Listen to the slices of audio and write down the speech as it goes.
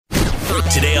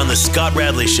Today on the Scott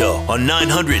Radley Show on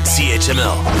 900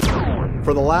 CHML.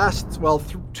 For the last,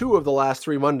 two of the last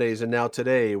 3 Mondays and now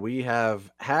today, we have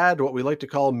had what we like to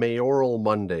call Mayoral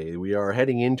Monday. We are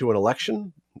heading into an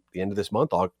election at the end of this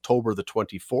month, October the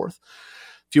 24th.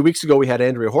 A few weeks ago, we had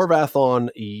Andrea Horvath on.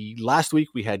 Last week,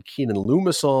 we had Keenan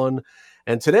Loomis on.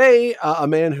 And today, a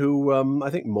man who I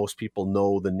think most people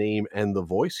know the name and the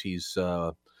voice. He's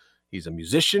a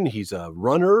musician. He's a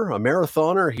runner, a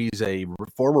marathoner. He's a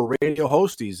former radio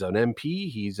host. He's an MP.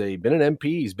 He's been an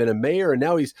MP. He's been a mayor, and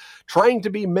now he's trying to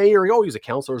be mayor. Oh, he's a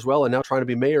councillor as well, and now trying to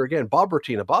be mayor again. Bob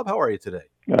Bratina. Bob, how are you today?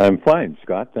 I'm fine,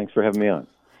 Scott. Thanks for having me on.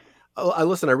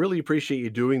 Listen, I really appreciate you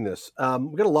doing this.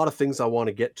 We've got a lot of things I want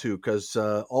to get to because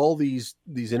all these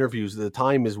interviews, the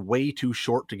time is way too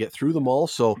short to get through them all.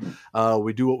 So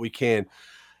we do what we can.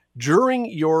 During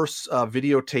your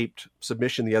videotaped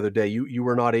submission the other day, you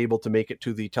were not able to make it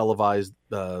to the televised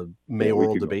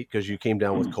mayoral debate because you came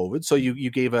down with COVID. So you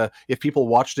gave if people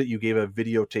watched it, you gave a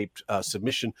videotaped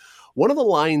submission. One of the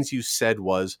lines you said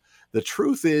was, "The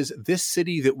truth is, this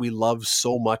city that we love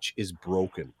so much is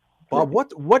broken." Bob,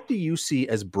 what do you see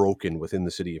as broken within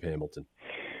the city of Hamilton?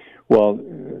 Well,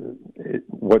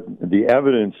 what the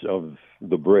evidence of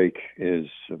the break is,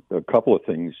 a couple of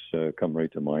things come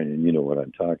right to mind, and you know what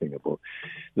I'm talking about.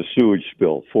 The sewage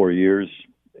spill, 4 years.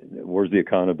 Where's the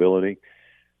accountability?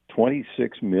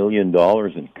 $26 million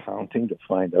and counting to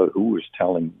find out who was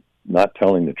not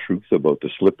telling the truth about the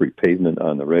slippery pavement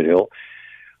on the Red Hill.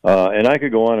 And I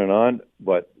could go on,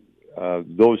 but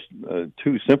those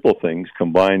two simple things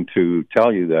combine to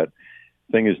tell you that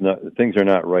things are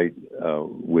not right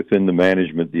within the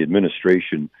management, the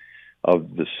administration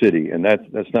of the city, and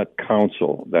that's not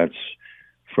council. That's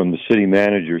from the city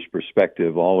manager's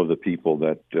perspective. All of the people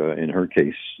that, in her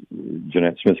case,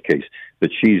 Jeanette Smith's case, that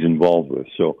she's involved with.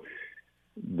 So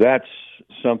that's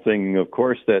something, of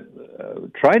course, that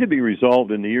tried to be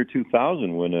resolved in the year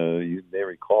 2000 when you may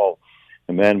recall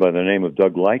a man by the name of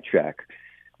Doug Lychak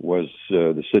was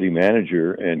the city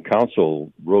manager, and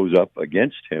council rose up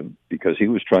against him because he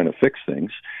was trying to fix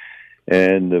things.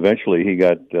 And eventually he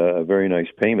got a very nice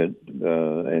payment,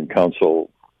 and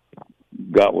council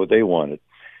got what they wanted.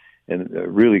 And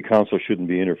really, council shouldn't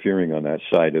be interfering on that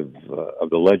side of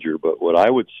the ledger. But what I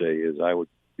would say is I would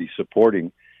be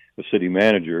supporting the city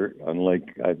manager,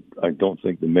 unlike I don't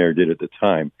think the mayor did at the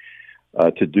time,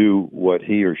 to do what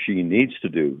he or she needs to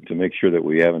do to make sure that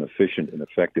we have an efficient and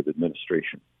effective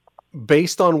administration.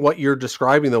 Based on what you're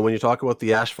describing, though, when you talk about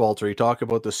the asphalt or you talk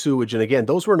about the sewage, and again,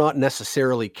 those were not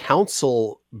necessarily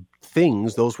council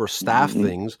things; those were staff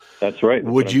things. That's right.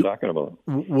 That's what I'm talking about.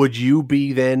 Would you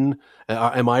be then?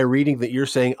 Am I reading that you're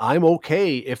saying I'm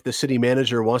okay if the city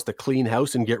manager wants to clean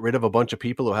house and get rid of a bunch of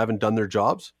people who haven't done their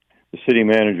jobs? The city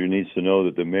manager needs to know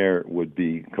that the mayor would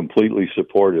be completely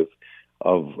supportive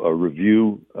of a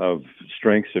review of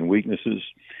strengths and weaknesses,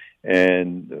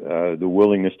 and the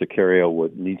willingness to carry out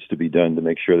what needs to be done to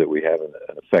make sure that we have an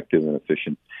effective and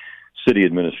efficient city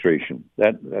administration.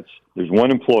 There's one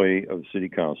employee of the city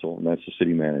council, and that's the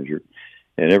city manager,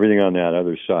 and everything on that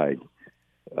other side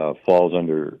falls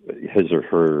under his or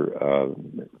her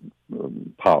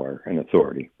power and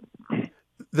authority.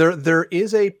 There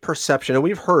is a perception, and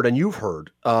we've heard, and you've heard,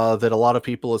 that a lot of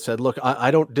people have said, look, I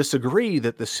don't disagree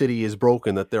that the city is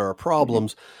broken, that there are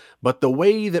problems, but the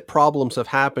way that problems have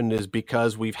happened is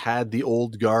because we've had the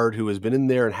old guard who has been in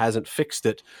there and hasn't fixed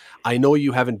it. I know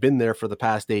you haven't been there for the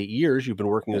past 8 years. You've been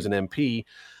working as an MP.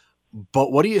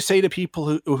 But what do you say to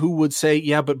people who would say,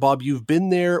 yeah, but Bob, you've been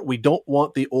there. We don't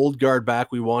want the old guard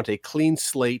back. We want a clean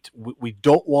slate. We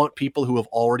don't want people who have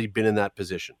already been in that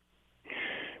position.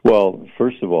 Well,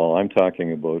 first of all, I'm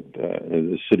talking about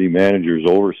the city manager's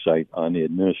oversight on the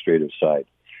administrative side,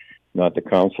 not the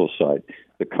council side.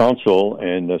 The council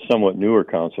and the somewhat newer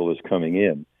council is coming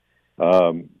in.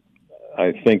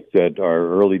 I think that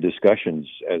our early discussions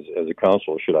as a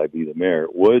council, should I be the mayor,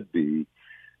 would be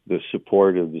the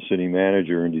support of the city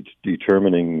manager in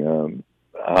determining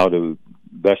how to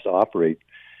best operate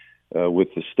with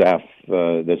the staff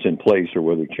that's in place, or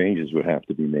whether changes would have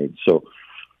to be made. So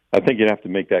I think you'd have to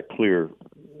make that clear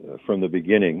from the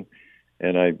beginning,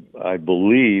 and I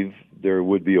believe there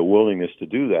would be a willingness to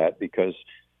do that, because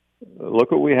look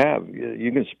what we have.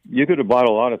 You could have bought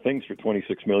a lot of things for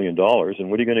 $26 million, and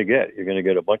what are you going to get? You're going to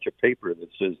get a bunch of paper that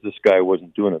says this guy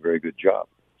wasn't doing a very good job.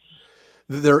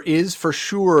 There is for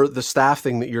sure the staff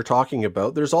thing that you're talking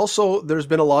about. There's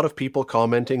been a lot of people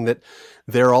commenting that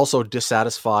they're also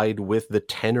dissatisfied with the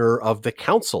tenor of the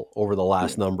council over the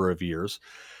last number of years.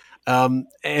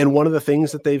 And one of the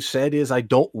things that they've said is, I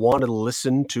don't want to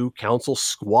listen to council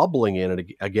squabbling in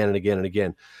it again and again and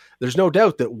again. there's no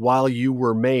doubt that while you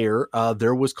were mayor,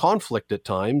 there was conflict at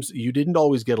times. You didn't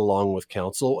always get along with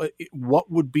council.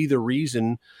 What would be the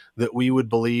reason that we would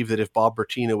believe that if Bob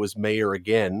Bratina was mayor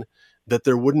again, that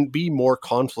there wouldn't be more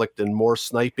conflict and more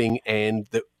sniping, and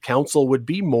that council would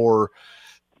be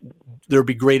there'd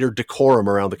be greater decorum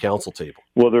around the council table?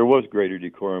 Well, there was greater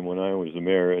decorum when I was the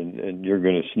mayor, and you're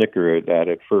going to snicker at that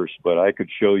at first, but I could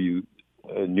show you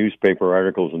newspaper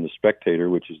articles in The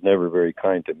Spectator, which is never very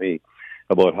kind to me,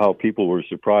 about how people were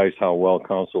surprised how well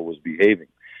council was behaving.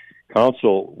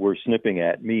 Council were snipping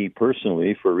at me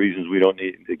personally for reasons we don't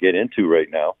need to get into right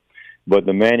now, but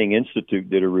the Manning Institute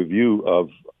did a review of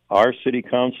our city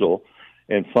council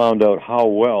and found out how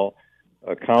well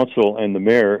council and the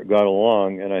mayor got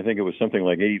along, and I think it was something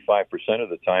like 85% of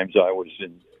the times I was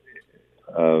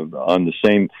on the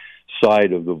same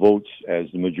side of the votes as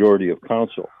the majority of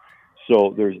council.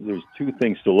 So there's two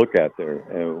things to look at there.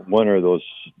 One are those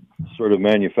sort of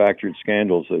manufactured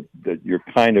scandals that you're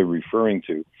kind of referring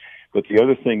to, but the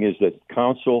other thing is that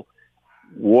council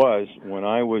was, when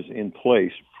I was in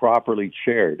place, properly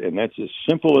chaired, and that's as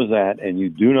simple as that. And you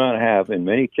do not have, in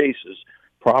many cases,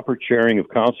 proper chairing of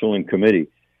council and committee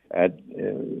at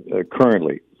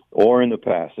currently or in the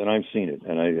past, and I've seen it,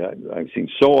 and I've seen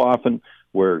so often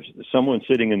where someone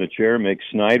sitting in the chair makes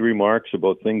snide remarks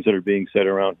about things that are being said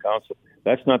around council.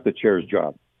 That's not the chair's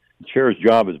job. The chair's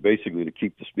job is basically to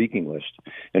keep the speaking list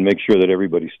and make sure that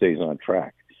everybody stays on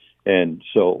track. And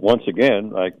so, once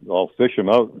again, I'll fish them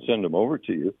out and send them over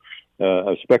to you.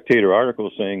 A Spectator article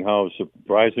saying how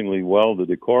surprisingly well the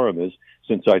decorum is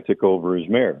since I took over as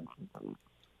mayor.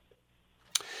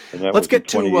 And that was in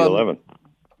 2011.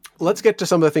 Let's get to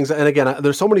some of the things, and again,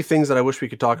 there's so many things that I wish we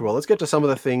could talk about. Let's get to some of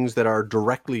the things that are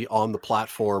directly on the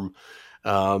platform,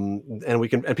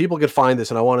 and people can find this.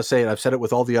 And I want to say, and I've said it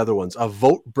with all the other ones.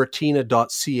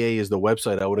 VoteBratina.ca is the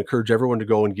website. I would encourage everyone to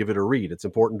go and give it a read. It's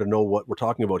important to know what we're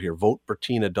talking about here.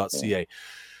 VoteBratina.ca. Yeah.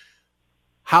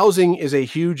 Housing is a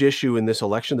huge issue in this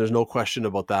election. There's no question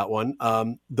about that one.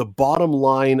 The bottom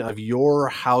line of your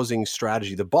housing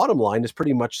strategy, the bottom line is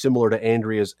pretty much similar to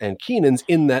Andrea's and Keenan's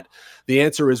in that the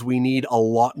answer is we need a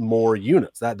lot more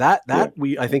units. That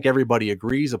I think everybody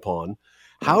agrees upon.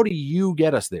 How do you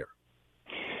get us there?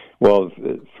 Well,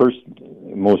 first,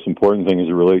 most important thing is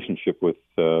a relationship with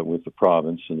the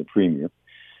province and the premier.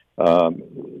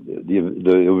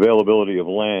 The availability of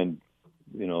land,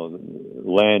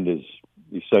 land is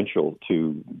essential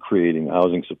to creating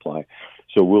housing supply.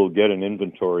 So we'll get an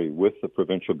inventory with the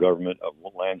provincial government of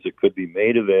lands that could be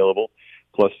made available,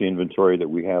 plus the inventory that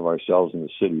we have ourselves in the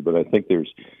city. But I think there's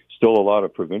still a lot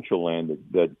of provincial land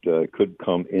that could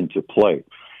come into play.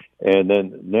 And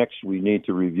then next, we need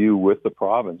to review with the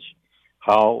province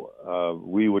how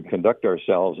we would conduct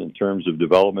ourselves in terms of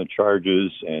development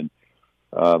charges and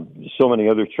so many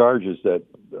other charges that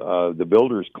the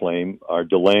builders claim are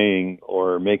delaying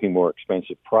or making more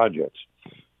expensive projects.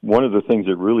 One of the things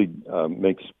that really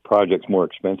makes projects more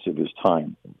expensive is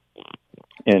time.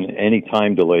 And any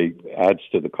time delay adds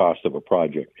to the cost of a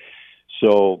project.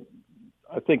 So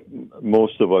I think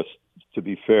most of us, to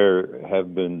be fair,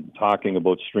 have been talking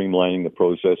about streamlining the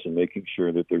process and making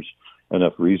sure that there's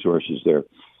enough resources there.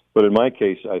 But in my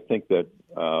case, I think that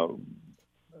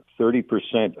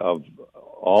 30% of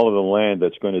all of the land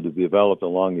that's going to be developed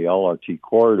along the LRT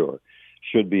corridor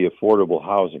should be affordable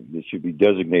housing. It should be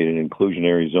designated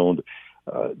inclusionary zoned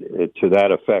to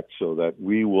that effect, so that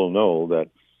we will know that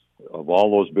of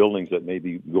all those buildings that may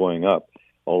be going up,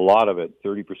 a lot of it,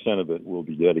 30% of it, will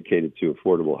be dedicated to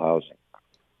affordable housing.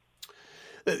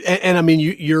 And I mean,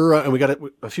 you're and we got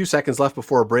a few seconds left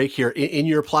before a break here. In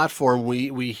your platform,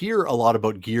 we hear a lot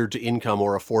about geared to income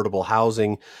or affordable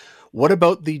housing. What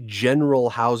about the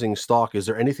general housing stock? Is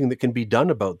there anything that can be done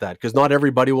about that? Because not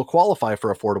everybody will qualify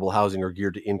for affordable housing or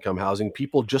geared to income housing.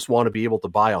 People just want to be able to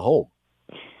buy a home.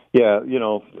 Yeah,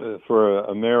 for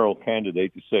a mayoral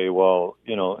candidate to say, well,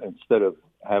 instead of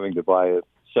having to buy a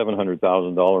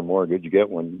 $700,000 mortgage, get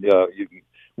one.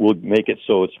 We'll make it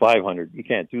so it's $500,000. You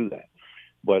can't do that.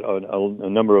 But a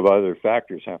number of other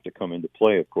factors have to come into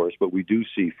play, of course. But we do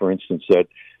see, for instance, that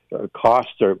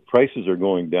prices are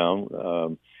going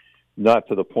down. Not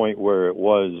to the point where it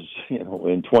was,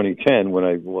 in 2010 when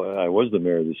I was the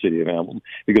mayor of the city of Hamilton,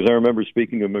 because I remember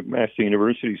speaking to McMaster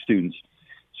University students.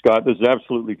 Scott, this is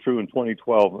absolutely true in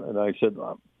 2012, and I said,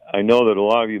 I know that a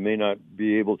lot of you may not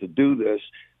be able to do this,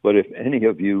 but if any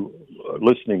of you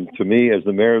listening to me as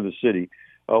the mayor of the city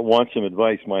want some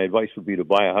advice, my advice would be to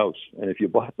buy a house. And if you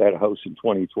bought that house in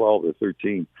 2012 or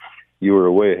 13, you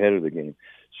were way ahead of the game.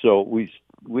 So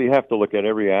we have to look at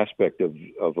every aspect of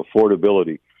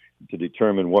affordability to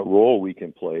determine what role we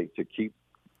can play to keep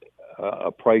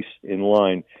a price in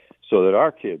line so that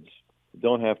our kids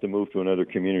don't have to move to another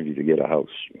community to get a house.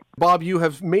 Bob, you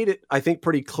have made it, I think,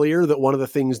 pretty clear that one of the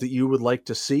things that you would like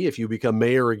to see if you become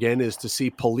mayor again is to see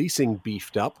policing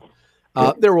beefed up.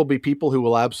 There will be people who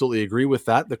will absolutely agree with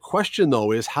that. The question,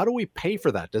 though, is how do we pay for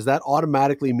that? Does that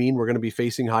automatically mean we're going to be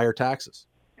facing higher taxes?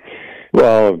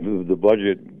 Well, the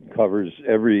budget covers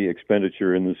every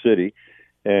expenditure in the city,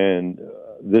 and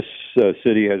this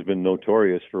city has been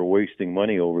notorious for wasting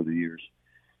money over the years,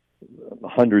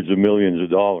 hundreds of millions of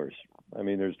dollars. I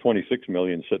mean, there's 26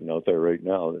 million sitting out there right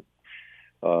now.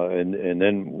 And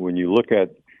then when you look at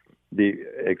the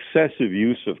excessive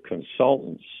use of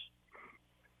consultants,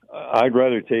 I'd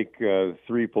rather take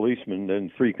 3 policemen than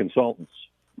 3 consultants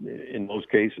in most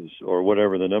cases, or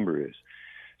whatever the number is.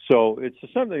 So it's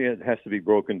something that has to be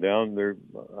broken down.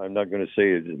 I'm not going to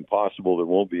say it's impossible. There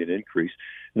won't be an increase.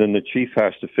 And then the chief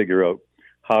has to figure out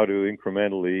how to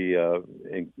incrementally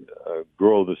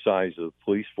grow the size of the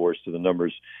police force to the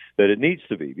numbers that it needs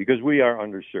to be, because we are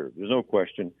underserved. There's no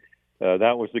question.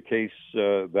 That was the case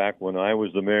back when I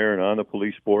was the mayor and on the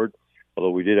police board,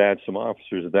 although we did add some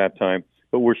officers at that time.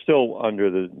 But we're still under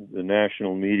the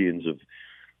national medians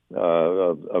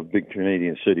of big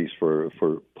Canadian cities for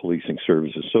policing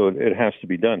services. So it has to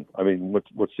be done. I mean,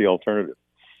 what's the alternative?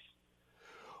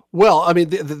 Well, I mean,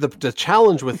 the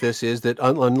challenge with this is that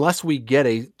unless we get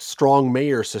a strong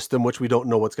mayor system, which we don't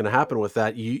know what's going to happen with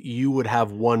that, you would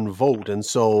have one vote. And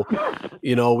so,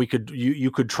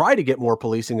 you could try to get more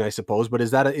policing, I suppose. But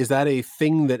is that a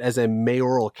thing that as a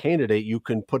mayoral candidate you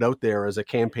can put out there as a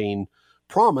campaign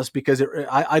promise? Because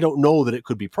I don't know that it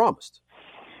could be promised.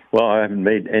 Well, I haven't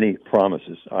made any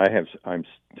promises. I'm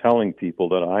telling people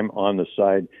that I'm on the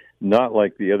side, not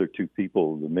like the other 2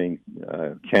 people, the main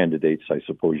candidates, I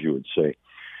suppose you would say,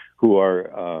 who are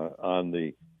on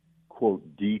the,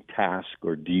 quote, de-task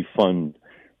or defund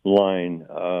line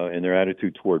in their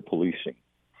attitude toward policing.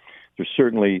 There's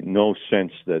certainly no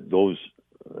sense that those,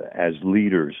 as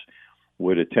leaders,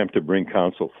 would attempt to bring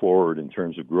council forward in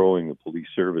terms of growing the police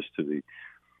service to the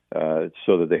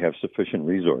so that they have sufficient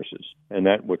resources. And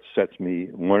that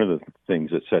one of the things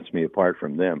that sets me apart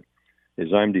from them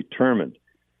is I'm determined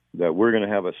that we're going to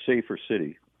have a safer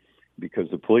city because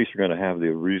the police are going to have the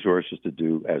resources to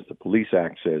do, as the Police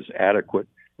Act says, adequate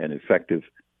and effective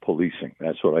policing.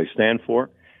 That's what I stand for,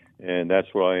 and that's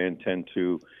what I intend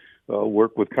to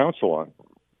work with council on.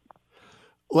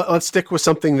 Let's stick with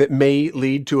something that may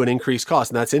lead to an increased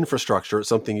cost, and that's infrastructure. It's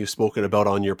something you've spoken about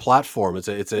on your platform. It's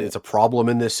a problem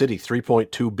in this city.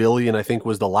 $3.2 billion, I think,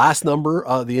 was the last number,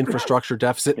 the infrastructure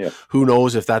deficit. Yeah. Who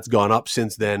knows if that's gone up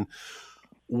since then?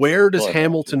 Where does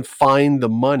Hamilton find the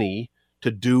money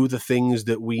to do the things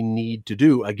that we need to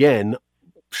do, again,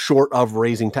 short of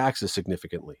raising taxes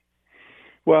significantly?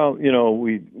 Well,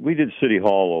 we did City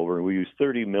Hall over, and we used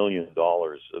 $30 million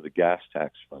of the gas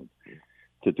tax fund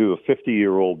to do a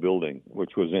 50-year-old building,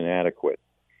 which was inadequate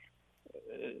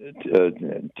to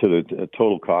the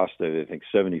total cost of, I think,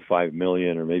 $75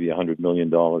 million or maybe $100 million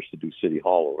to do City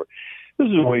Hall over. This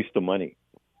is a waste of money.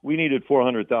 We needed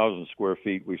 400,000 square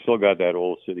feet. We still got that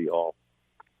old City Hall.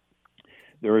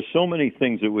 There are so many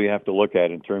things that we have to look at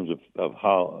in terms of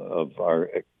our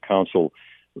council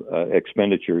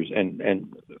expenditures,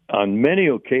 and on many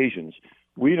occasions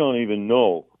we don't even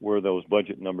know where those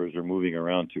budget numbers are moving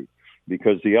around to,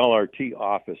 because the LRT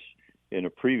office in a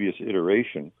previous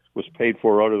iteration was paid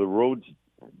for out of the roads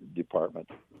department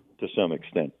to some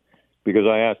extent. Because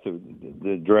I asked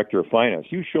the director of finance,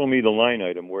 you show me the line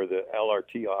item where the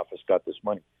LRT office got this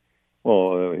money.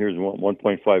 Well, here's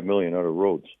 $1.5 million out of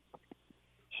roads.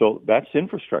 So that's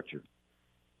infrastructure.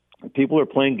 People are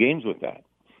playing games with that.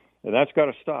 And that's got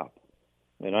to stop.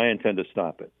 And I intend to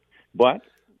stop it. But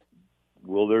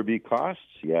will there be costs?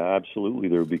 Yeah, absolutely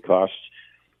there will be costs.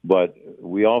 But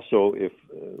we also,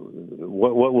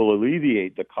 what will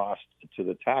alleviate the cost to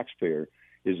the taxpayer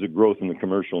is the growth in the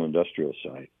commercial industrial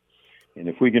side. And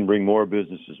if we can bring more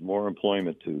businesses, more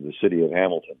employment to the city of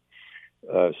Hamilton,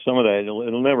 some of that,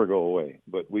 it'll never go away,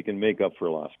 but we can make up for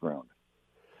lost ground.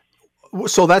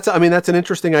 So that's an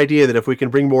interesting idea, that if we can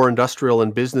bring more industrial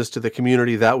and business to the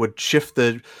community, that would shift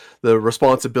the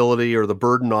responsibility or the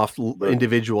burden off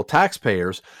individual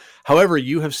taxpayers. However,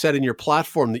 you have said in your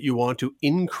platform that you want to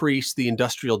increase the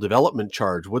industrial development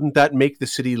charge. Wouldn't that make the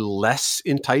city less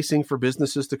enticing for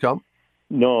businesses to come?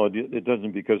 No, it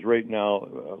doesn't, because right now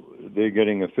they're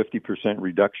getting a 50%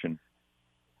 reduction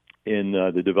in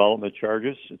the development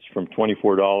charges. It's from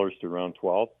 $24 to around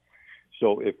 $12.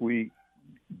 So if we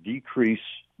decrease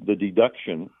the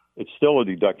deduction, it's still a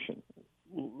deduction.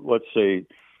 Let's say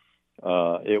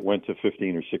it went to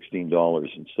 $15 or $16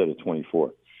 instead of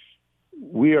 $24.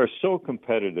 we are so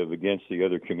competitive against the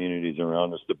other communities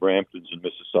around us, the Bramptons and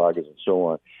Mississaugas and so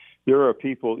on. There are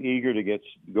people eager to get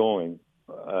going.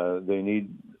 They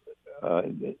need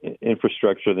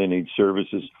infrastructure, they need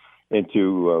services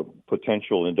into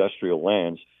potential industrial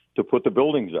lands to put the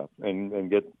buildings up and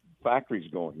get factories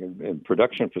going and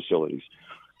production facilities.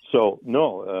 So,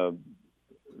 no,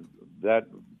 that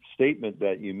statement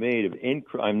that you made of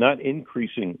I'm not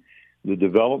increasing the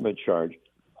development charge,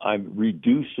 I'm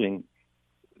reducing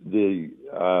the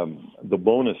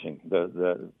bonusing,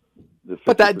 the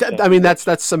but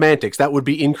that's semantics. That would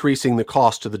be increasing the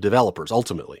cost to the developers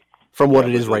ultimately from what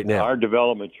it is right now. Our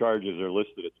development charges are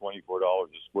listed at $24 a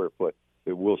square foot.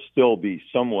 It will still be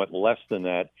somewhat less than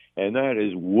that, and that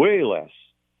is way less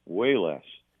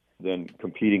than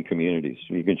competing communities.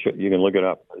 You can look it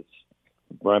up.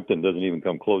 Brampton doesn't even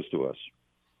come close to us.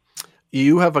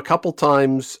 You have a couple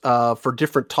times for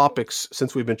different topics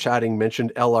since we've been chatting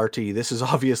mentioned LRT. This is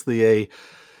obviously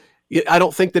I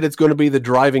don't think that it's going to be the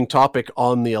driving topic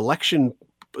on the election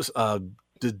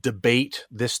debate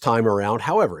this time around.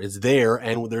 However, it's there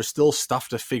and there's still stuff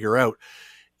to figure out.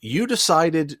 You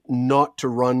decided not to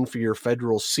run for your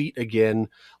federal seat again.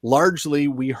 Largely,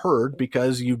 we heard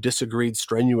because you disagreed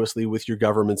strenuously with your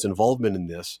government's involvement in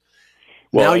this.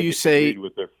 Well, now I you say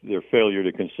with their failure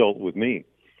to consult with me.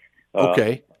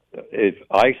 Okay. If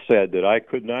I said that I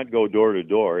could not go door to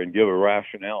door and give a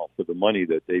rationale for the money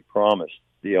that they promised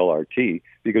the LRT,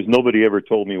 because nobody ever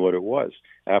told me what it was.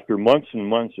 After months and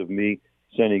months of me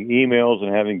sending emails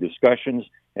and having discussions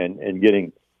and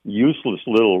getting useless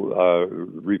little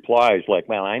replies like,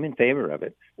 well, I'm in favor of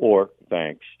it, or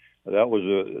thanks. That was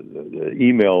an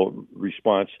email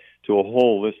response to a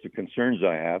whole list of concerns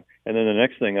I have. And then the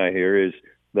next thing I hear is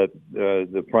that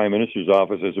the Prime Minister's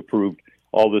office has approved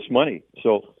all this money.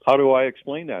 So how do I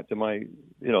explain that to my,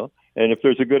 and if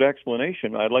there's a good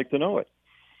explanation, I'd like to know it.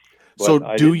 But so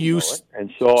do you,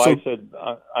 and so I said,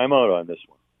 I'm out on this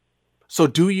one. So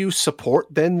do you support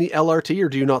then the LRT or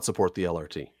do you not support the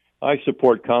LRT? I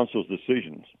support council's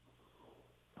decisions.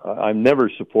 I've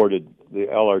never supported the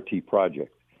LRT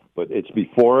project, but it's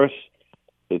before us.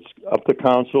 It's up to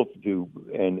council to,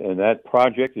 and that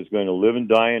project is going to live and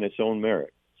die in its own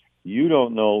merit. You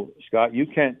don't know, Scott, you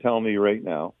can't tell me right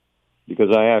now,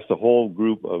 because I asked a whole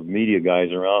group of media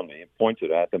guys around me and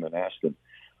pointed at them and asked them,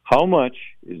 how much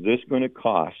is this going to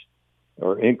cost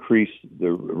or increase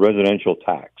the residential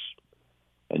tax?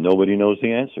 And nobody knows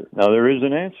the answer. Now, there is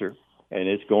an answer, and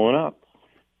it's going up,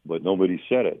 but nobody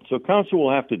said it. So council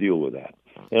will have to deal with that.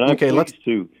 And I'm pleased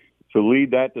to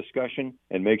lead that discussion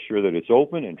and make sure that it's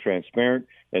open and transparent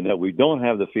and that we don't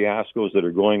have the fiascos that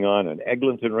are going on in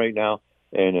Eglinton right now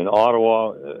and in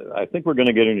Ottawa. I think we're going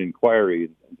to get an inquiry,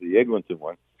 the Eglinton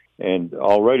one, and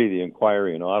already the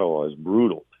inquiry in Ottawa is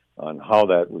brutal on how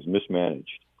that was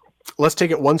mismanaged. Let's take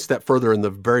it one step further in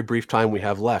the very brief time we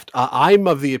have left. I'm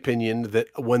of the opinion that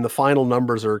when the final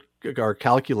numbers are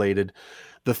calculated,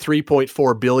 the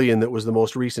 $3.4 billion that was the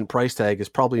most recent price tag is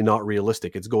probably not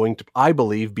realistic. It's going to, I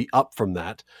believe, be up from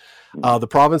that. The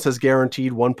province has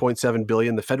guaranteed $1.7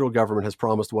 billion. The federal government has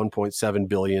promised $1.7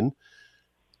 billion.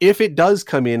 If it does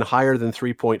come in higher than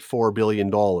 $3.4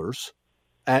 billion,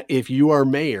 if you are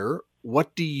mayor,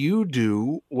 what do you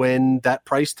do when that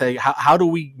price tag, how do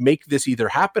we make this either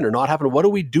happen or not happen? What do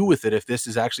we do with it if this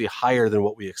is actually higher than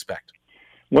what we expect?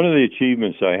 One of the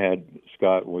achievements I had,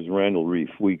 Scott, was Randall Reef.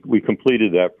 We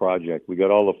completed that project. We got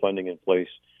all the funding in place.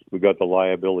 We got the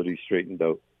liability straightened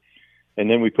out. And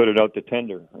then we put it out to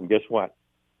tender. And guess what?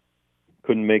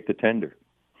 Couldn't make the tender.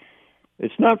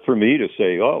 It's not for me to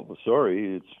say, oh,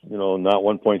 sorry, it's not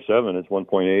 1.7, it's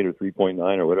 1.8 or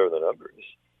 3.9 or whatever the number is.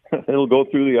 It'll go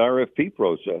through the RFP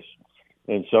process,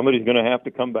 and somebody's going to have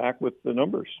to come back with the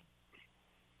numbers,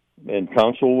 and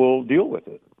council will deal with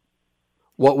it.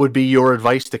 What would be your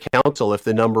advice to council if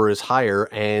the number is higher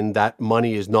and that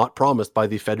money is not promised by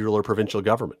the federal or provincial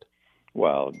government?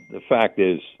 Well, the fact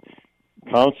is,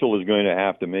 council is going to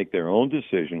have to make their own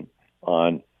decision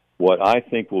on what I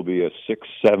think will be a 6,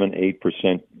 7,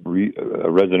 8%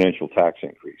 residential tax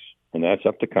increase, and that's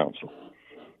up to council.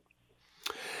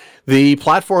 The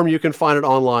platform, you can find it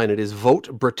online. It is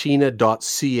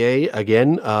votebratina.ca.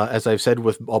 Again, as I've said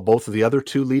with both of the other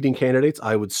two leading candidates,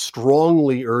 I would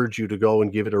strongly urge you to go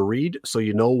and give it a read so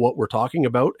you know what we're talking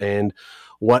about and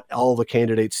what all the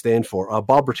candidates stand for.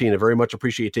 Bob Bratina, very much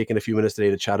appreciate you taking a few minutes today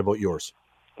to chat about yours.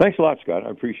 Thanks a lot, Scott. I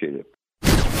appreciate it.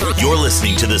 You're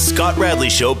listening to the Scott Radley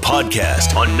Show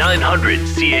podcast on 900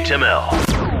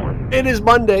 CHML. It is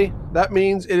Monday. That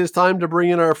means it is time to bring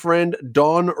in our friend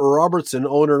Don Robertson,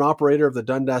 owner and operator of the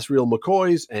Dundas Real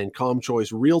McCoys and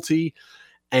ComChoice Realty.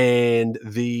 and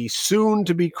the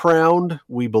soon-to-be crowned,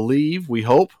 we believe, we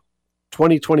hope,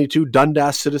 2022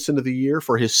 Dundas Citizen of the Year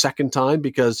for his second time,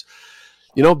 because,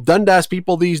 Dundas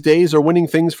people these days are winning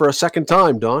things for a second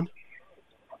time, Don.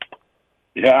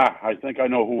 Yeah, I think I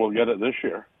know who will get it this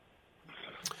year.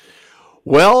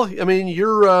 Well, I mean,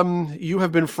 you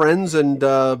have been friends and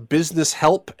business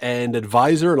help and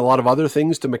advisor and a lot of other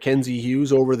things to Mackenzie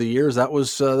Hughes over the years. That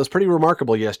was pretty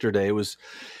remarkable yesterday. It was,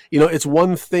 it's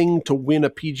one thing to win a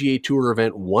PGA Tour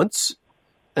event once,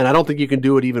 and I don't think you can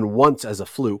do it even once as a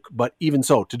fluke. But even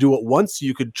so, to do it once,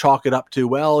 you could chalk it up to,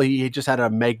 well, he just had a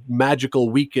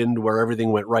magical weekend where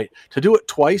everything went right. To do it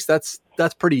twice, that's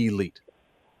pretty elite.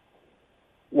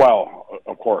 Well,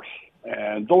 of course.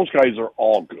 And those guys are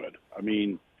all good. I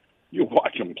mean, you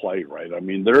watch them play, right? I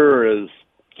mean, there is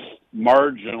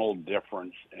marginal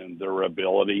difference in their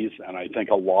abilities, and I think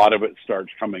a lot of it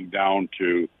starts coming down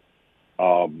to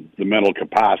the mental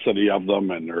capacity of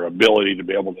them and their ability to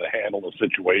be able to handle the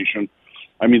situation.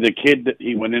 I mean, the kid that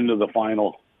he went into the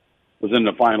final, was in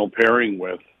the final pairing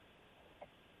with,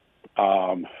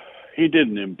 he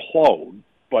didn't implode,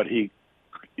 but he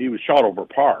was shot over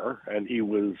par, and he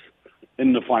was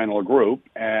in the final group,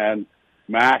 and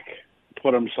Mac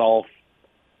put himself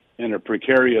in a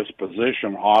precarious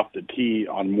position off the tee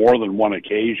on more than one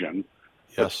occasion,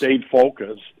 but stayed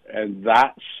focused, and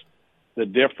that's the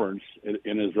difference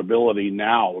in his ability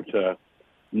now to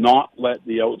not let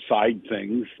the outside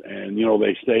things, and,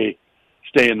 they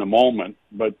stay in the moment,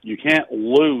 but you can't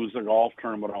lose a golf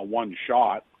tournament on one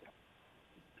shot.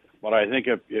 But I think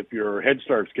if your head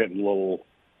starts getting a little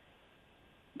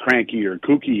cranky or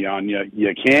kooky on you,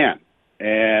 you can.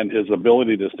 And his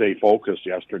ability to stay focused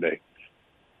yesterday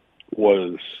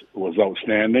was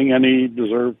outstanding, and he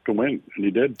deserved to win, and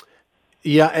he did.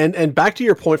 Yeah, and back to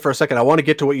your point for a second. I want to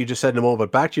get to what you just said in a moment,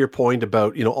 but back to your point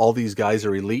about, all these guys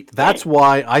are elite. That's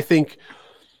why I think,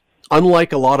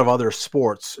 unlike a lot of other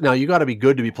sports, now you got to be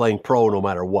good to be playing pro no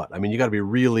matter what. I mean, you got to be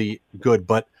really good,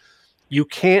 but you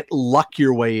can't luck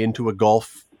your way into a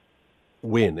golf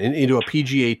win, into a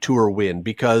PGA Tour win,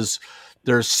 because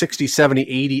there's 60, 70,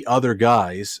 80 other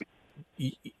guys.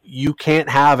 You can't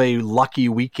have a lucky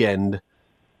weekend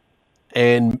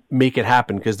and make it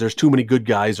happen, because there's too many good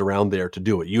guys around there to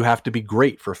do it. You have to be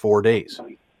great for 4 days.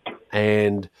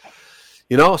 And,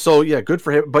 so yeah, good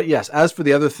for him. But yes, as for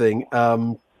the other thing,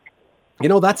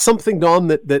 that's something, Don,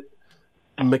 that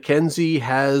Mackenzie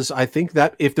has. I think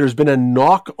that if there's been a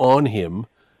knock on him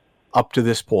up to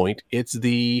this point, it's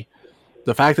the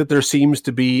fact that there seems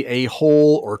to be a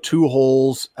hole or two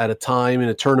holes at a time in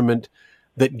a tournament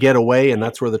that get away, and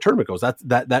that's where the tournament goes.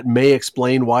 That may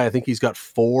explain why I think he's got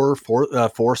four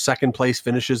second place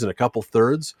finishes and a couple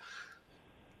thirds.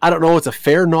 I don't know. It's a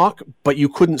fair knock, but you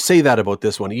couldn't say that about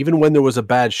this one. Even when there was a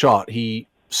bad shot, he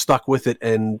stuck with it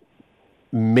and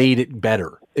made it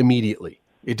better immediately.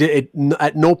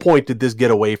 At no point did this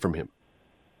get away from him.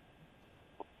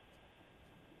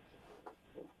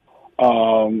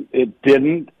 It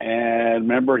didn't, and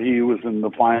remember, he was in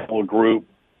the final group.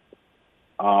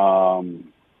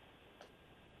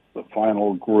 The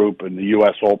final group in the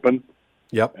U.S. Open.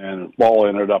 Yep. And his ball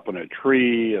ended up in a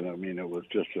tree, and I mean, it was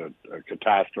just a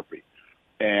catastrophe.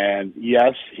 And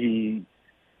yes, he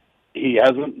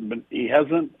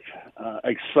hasn't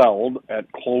excelled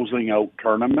at closing out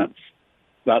tournaments.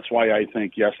 That's why I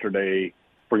think yesterday,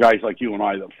 for guys like you and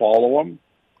I that follow him,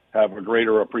 have a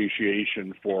greater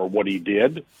appreciation for what he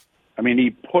did. I mean, he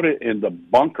put it in the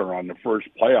bunker on the first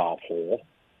playoff hole,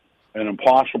 an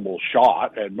impossible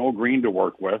shot, had no green to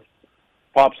work with,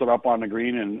 pops it up on the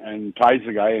green and ties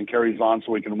the guy and carries on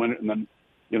so he can win it, and then,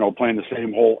 playing the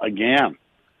same hole again.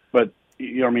 But,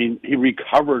 he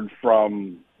recovered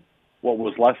from what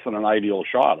was less than an ideal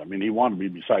shot. I mean, he wanted to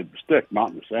be beside the stick, not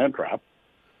in the sand trap,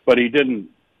 but he didn't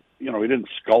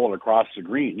scull it across the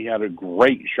green. He had a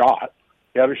great shot.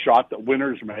 He had a shot that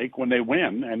winners make when they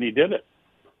win, and he did it.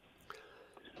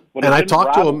 But and I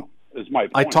talked to him. Is my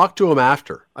point. I talked to him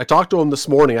after. I talked to him this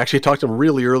morning. Actually, I talked to him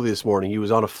really early this morning. He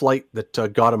was on a flight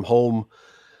that got him home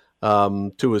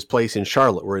to his place in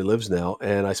Charlotte, where he lives now.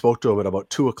 And I spoke to him at about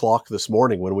 2:00 this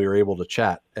morning when we were able to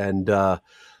chat. And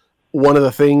one of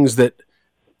the things that,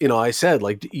 I said,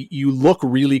 like, you look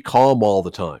really calm all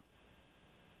the time.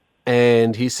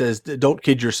 And he says, don't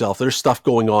kid yourself. There's stuff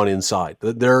going on inside.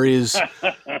 There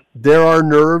are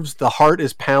nerves. The heart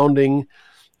is pounding.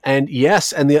 And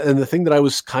yes, and the thing that I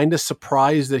was kind of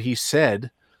surprised that he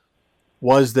said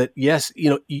was that, yes,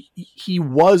 he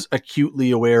was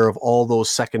acutely aware of all those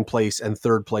second place and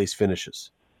third place finishes.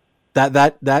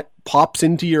 That pops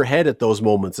into your head at those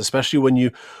moments, especially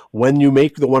when you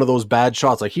make one of those bad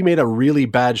shots. Like, he made a really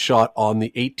bad shot on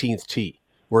the 18th tee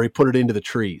where he put it into the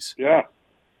trees. Yeah.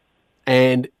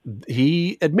 And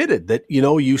he admitted that,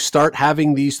 you start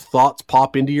having these thoughts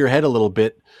pop into your head a little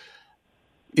bit.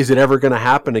 Is it ever going to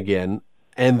happen again?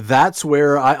 And that's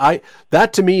where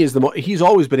that to me is he's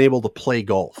always been able to play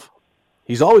golf.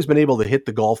 He's always been able to hit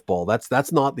the golf ball.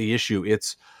 That's not the issue.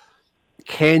 It's,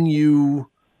 can you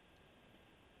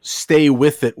stay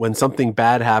with it when something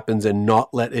bad happens and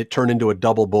not let it turn into a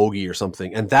double bogey or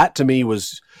something? And that to me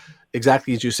was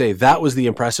exactly as you say, that was the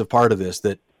impressive part of this,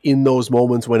 that in those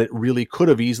moments when it really could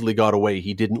have easily got away,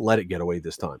 he didn't let it get away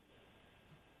this time.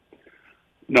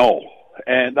 No.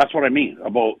 And that's what I mean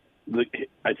about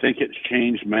I think it's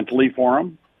changed mentally for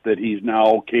him, that he's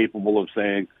now capable of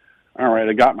saying, all right,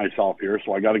 I got myself here,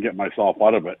 so I got to get myself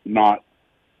out of it. Not,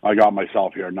 I got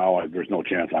myself here, now there's no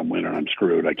chance I'm winning, I'm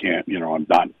screwed, I can't, I'm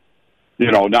done.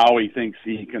 Now he thinks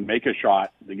he can make a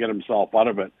shot to get himself out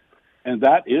of it. And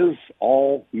that is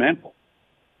all mental.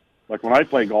 Like when I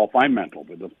play golf, I'm mental,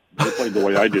 but if you played the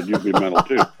way I did, you'd be mental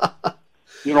too.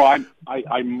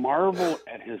 I marvel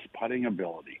at his putting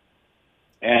ability.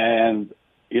 And,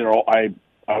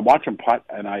 I watch him putt,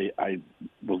 and I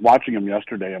was watching him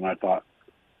yesterday, and I thought,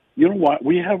 you know what?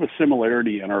 We have a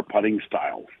similarity in our putting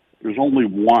styles. There's only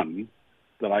one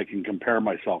that I can compare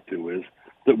myself to, is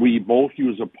that we both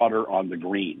use a putter on the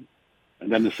green,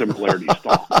 and then the similarity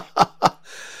stops.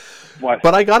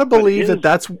 But I got to believe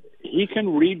that's... He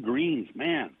can read greens,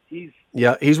 man. He's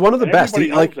one of the best.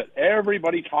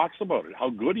 Everybody talks about it, how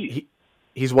good he is.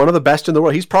 He's one of the best in the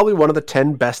world. He's probably one of the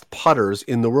 10 best putters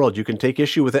in the world. You can take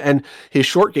issue with it. And his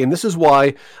short game, this is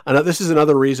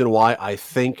another reason why I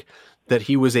think that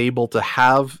he was able to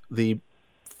have the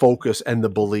focus and the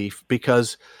belief,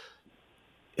 because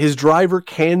his driver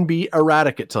can be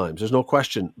erratic at times. There's no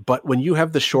question. But when you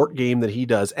have the short game that he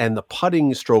does and the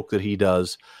putting stroke that he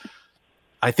does,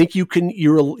 I think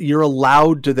you're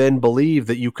allowed to then believe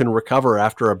that you can recover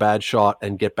after a bad shot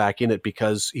and get back in it,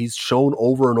 because he's shown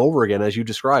over and over again, as you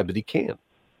described, that he can.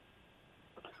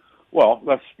 Well,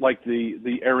 that's like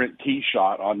the errant tee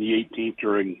shot on the 18th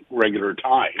during regular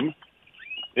time.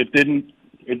 It didn't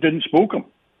spook him.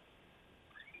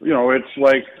 It's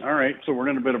like, all right, so we're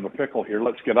in a bit of a pickle here.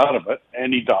 Let's get out of it.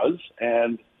 And he does.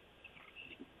 And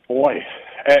boy,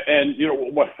 and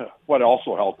what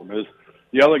also helped him is,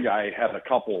 the other guy had a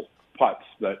couple putts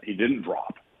that he didn't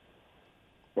drop,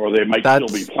 or they might still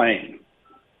be playing,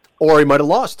 or he might have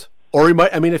lost, or he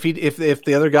might. I mean, if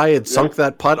the other guy had sunk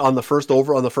that putt on the first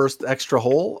extra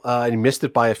hole and he missed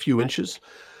it by a few inches,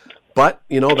 but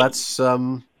that's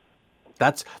the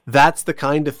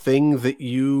kind of thing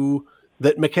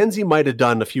that Mackenzie might have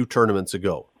done a few tournaments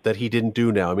ago that he didn't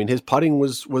do now. I mean, his putting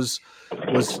was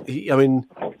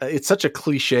it's such a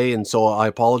cliche, and so I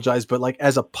apologize, but like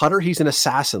as a putter, he's an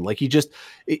assassin. Like it's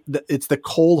the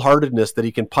cold-heartedness that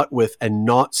he can putt with and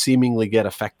not seemingly get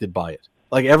affected by it.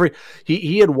 Like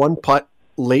he had one putt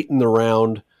late in the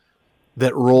round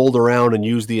that rolled around and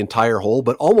used the entire hole,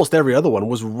 but almost every other one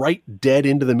was right dead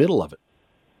into the middle of it.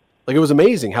 Like, it was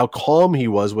amazing how calm he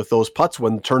was with those putts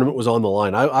when the tournament was on the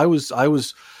line. I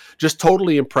was just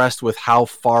totally impressed with how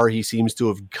far he seems to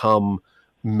have come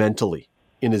mentally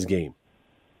in his game.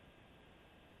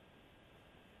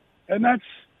 And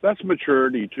that's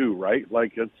maturity too, right?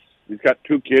 Like, he's got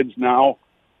 2 kids now.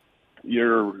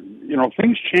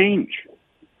 Things change,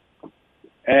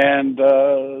 and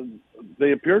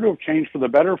they appear to have changed for the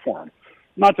better for him.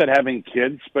 Not that having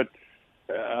kids, but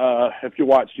if you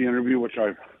watch the interview, which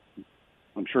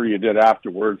I'm sure you did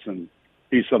afterwards, and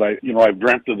he said, I've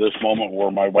dreamt of this moment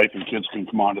where my wife and kids can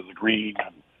come onto the green,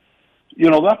 and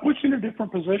that puts you in a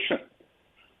different position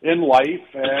in life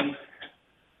and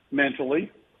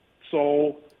mentally.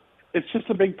 So it's just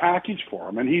a big package for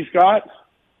him. And he's got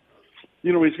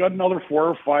another 4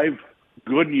 or 5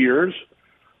 good years.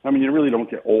 I mean, you really don't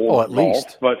get old. Oh, at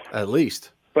least.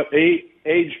 But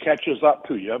age catches up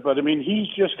to you. But, I mean, he's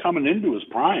just coming into his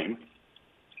prime.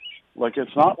 Like,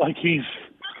 it's not like he's,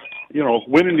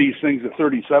 winning these things at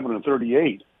 37 and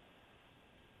 38.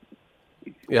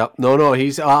 Yeah. No,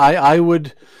 I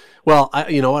would... Well,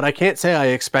 you know what? I can't say I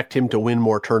expect him to win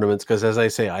more tournaments because, as I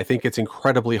say, I think it's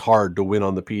incredibly hard to win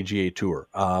on the PGA Tour.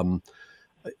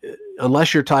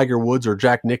 Unless you're Tiger Woods or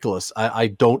Jack Nicklaus, I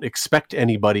don't expect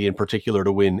anybody in particular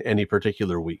to win any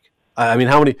particular week. I mean,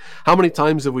 how many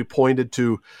times have we pointed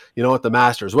to, at the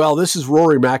Masters? Well, this is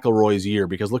Rory McIlroy's year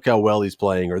because look how well he's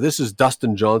playing, or this is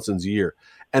Dustin Johnson's year,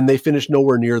 and they finish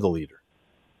nowhere near the leader.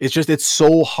 It's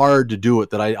so hard to do it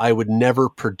that I would never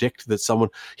predict that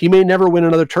he may never win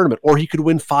another tournament, or he could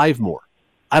win 5 more.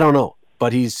 I don't know,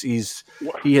 but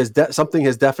something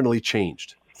has definitely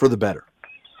changed for the better.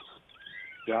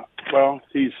 Yeah, well,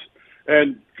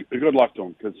 And good luck to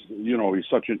him because, he's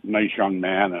such a nice young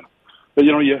man. But,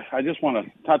 I just want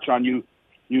to touch on you.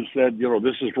 You said,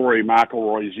 this is Rory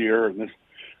McIlroy's year. And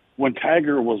when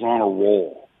Tiger was on a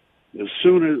roll, as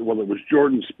soon as, it was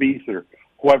Jordan Spieth or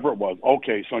whoever it was,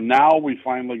 okay, so now we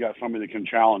finally got somebody that can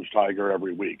challenge Tiger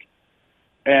every week.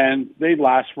 And they'd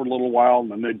last for a little while,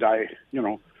 and then they'd die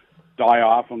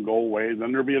off and go away.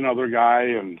 Then there'd be another guy,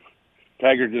 and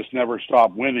Tiger just never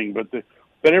stopped winning.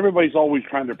 But everybody's always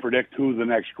trying to predict who the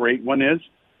next great one is.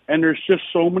 And there's just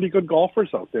so many good golfers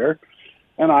out there.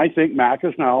 And I think Mac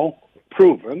has now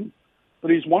proven that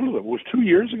he's one of them. It was 2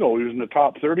 years ago. He was in the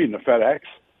top 30 in the FedEx,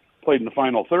 played in the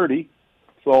final 30.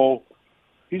 So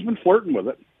he's been flirting with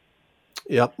it.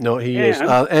 Yep. No, he is.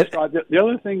 Scott, the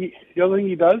other thing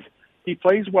he does, he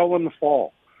plays well in the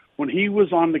fall. When he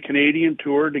was on the Canadian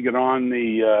tour to get on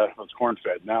the it's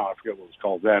Cornfed now, I forget what it was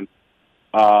called then,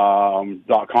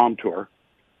 .com tour.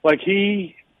 Like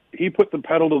he put the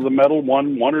pedal to the metal,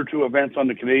 won one or two events on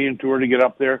the Canadian tour to get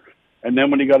up there, and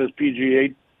then when he got his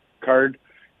PGA card,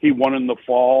 he won in the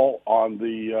fall on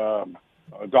the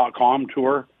 .com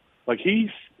tour. Like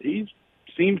he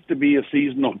seems to be a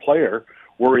seasonal player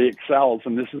where he excels,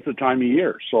 and this is the time of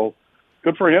year. So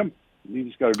good for him.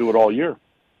 He's got to do it all year.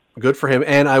 Good for him.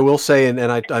 And I will say, and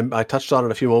I touched on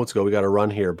it a few moments ago, we got to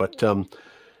run here, but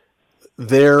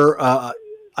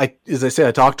as I say,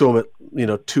 I talked to him at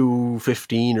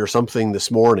 2:15 or something this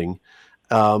morning.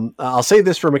 I'll say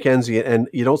this for Mackenzie, and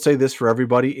you don't say this for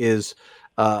everybody, is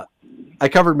I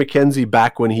covered Mackenzie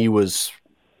back when he was,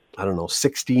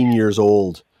 16 years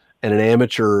old and an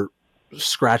amateur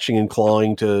scratching and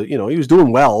clawing to, he was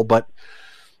doing well,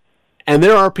 and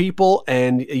there are people,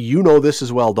 and this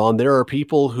as well, Don, there are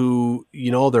people who,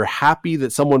 they're happy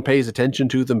that someone pays attention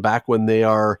to them back when they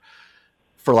are,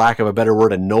 for lack of a better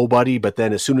word, a nobody. But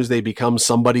then as soon as they become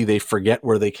somebody, they forget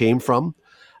where they came from.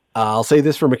 I'll say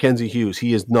this for Mackenzie Hughes.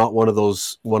 He is not one of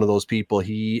those people.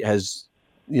 He has,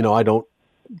 I don't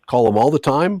call him all the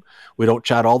time. We don't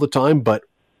chat all the time, but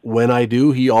when I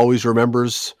do, he always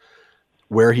remembers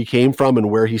where he came from and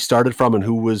where he started from and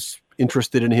who was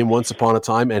interested in him once upon a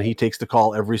time. And he takes the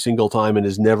call every single time and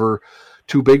is never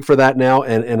too big for that now.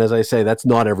 And as I say, that's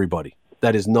not everybody.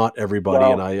 That is not everybody.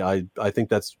 Wow. And I think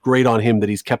that's great on him that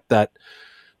he's kept that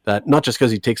not just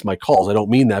because he takes my calls. I don't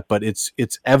mean that, but it's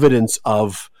evidence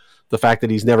of the fact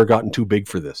that he's never gotten too big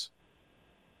for this.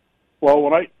 Well,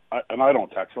 when I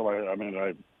don't text him,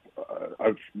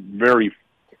 I very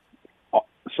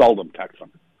seldom text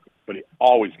him, but he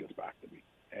always gets back to me.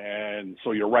 And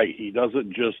so you're right. He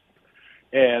doesn't just,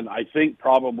 and I think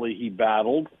probably he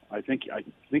battled. I think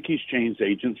he's changed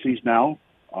agencies now.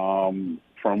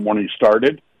 From when he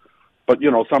started. But,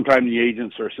 sometimes the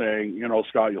agents are saying,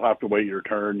 Scott, you'll have to wait your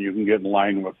turn. You can get in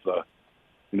line with the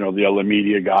other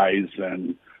media guys.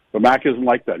 But Mac isn't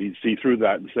like that. He'd see through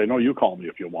that and say, no, you call me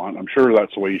if you want. I'm sure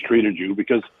that's the way he's treated you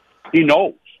because he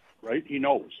knows, right? He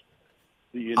knows.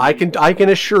 I can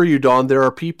assure you, Don, there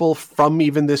are people from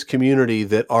even this community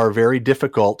that are very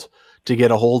difficult to get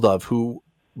a hold of who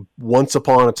once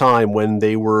upon a time when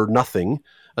they were nothing,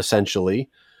 essentially,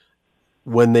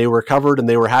 when they were covered and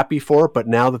they were happy for it, but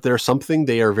now that they're something,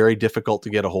 they are very difficult to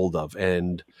get a hold of.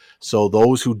 And so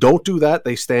those who don't do that,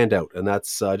 they stand out. And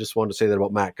that's, I just wanted to say that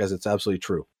about Matt because it's absolutely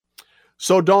true.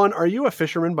 So Don, are you a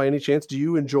fisherman by any chance? Do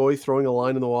you enjoy throwing a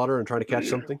line in the water and trying to catch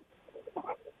something?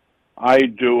 I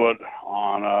do it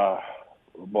on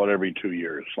about every 2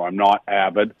 years. So I'm not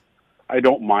avid. I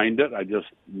don't mind it. I just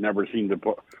never seem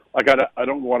to I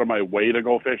don't go out of my way to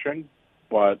go fishing,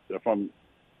 but if I'm,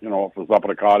 if it was up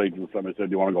at a cottage and somebody said,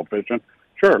 do you want to go fishing?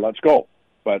 Sure, let's go.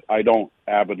 But I don't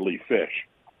avidly fish.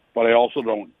 But I also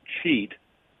don't cheat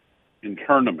in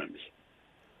tournaments.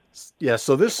 Yeah,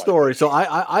 so this story, so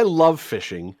I love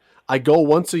fishing. I go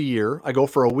once a year. I go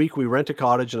for a week. We rent a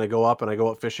cottage and I go up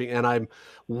fishing. And I'm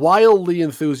wildly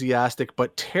enthusiastic,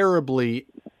 but terribly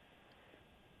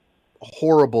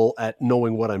horrible at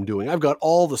knowing what I'm doing. I've got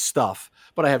all the stuff,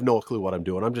 but I have no clue what I'm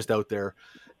doing. I'm just out there.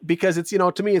 Because it's,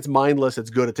 to me, it's mindless. It's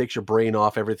good. It takes your brain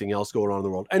off everything else going on in the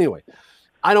world. Anyway,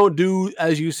 I don't do,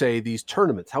 as you say, these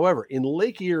tournaments. However, in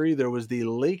Lake Erie, there was the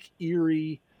Lake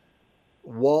Erie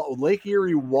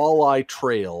Walleye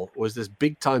Trail was this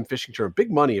big time fishing tournament,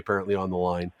 big money apparently on the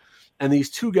line. And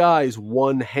these two guys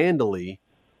won handily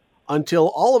until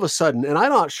all of a sudden, and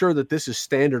I'm not sure that this is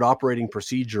standard operating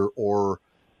procedure or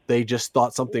they just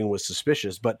thought something was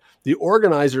suspicious, but the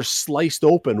organizers sliced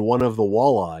open one of the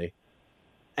walleye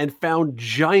and found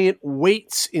giant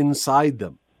weights inside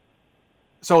them.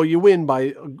 So you win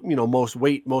by,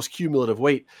 most cumulative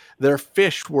weight. Their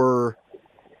fish were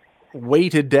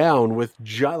weighted down with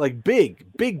like big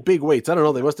weights. I don't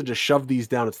know. They must have just shoved these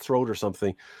down its throat or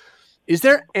something. Is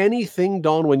there anything,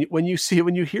 Don, when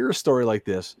you hear a story like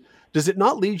this, does it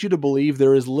not lead you to believe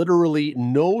there is literally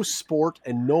no sport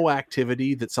and no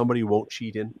activity that somebody won't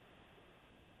cheat in?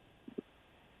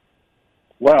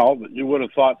 Well, you would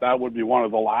have thought that would be one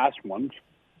of the last ones.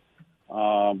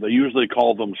 They usually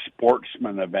call them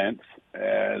sportsman events,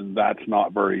 and that's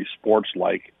not very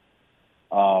sports-like.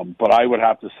 But I would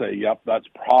have to say, yep, that's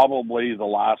probably the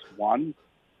last one.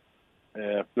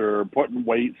 If they're putting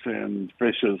weights in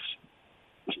fish's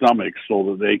stomachs so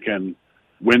that they can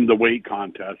win the weight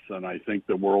contest, then I think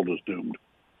the world is doomed.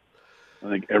 I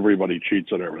think everybody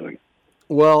cheats at everything.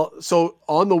 Well, so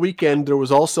on the weekend, there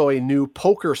was also a new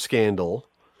poker scandal,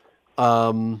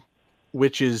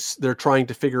 which is they're trying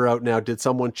to figure out now, did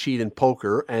someone cheat in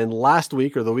poker? And last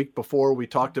week or the week before, we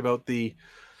talked about the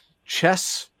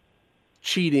chess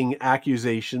cheating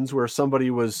accusations where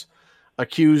somebody was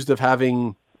accused of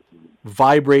having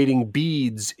vibrating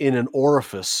beads in an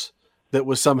orifice that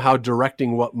was somehow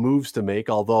directing what moves to make.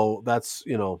 Although that's,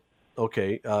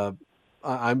 okay.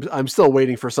 I'm still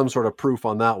waiting for some sort of proof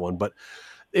on that one, but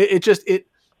it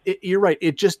you're right.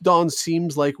 It just, Don,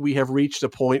 seems like we have reached a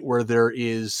point where there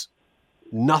is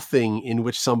nothing in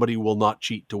which somebody will not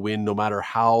cheat to win, no matter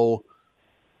how,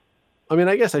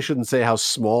 I guess I shouldn't say how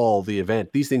small the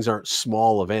event. These things aren't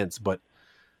small events, but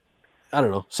I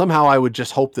don't know. Somehow I would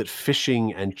just hope that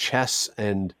fishing and chess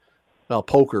and,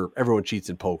 poker, everyone cheats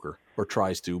in poker or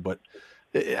tries to, but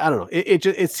I don't know.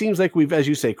 It seems like we've, as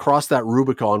you say, crossed that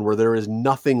Rubicon where there is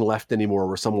nothing left anymore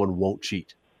where someone won't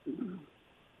cheat.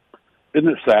 Isn't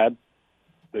it sad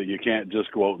that you can't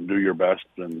just go out and do your best?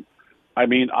 And I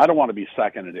don't want to be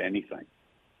second at anything,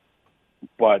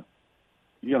 but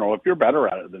if you're better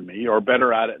at it than me or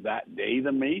better at it that day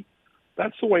than me,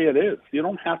 that's the way it is. You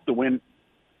don't have to win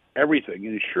everything,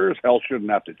 and you sure as hell shouldn't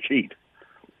have to cheat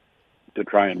to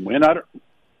try and win at it.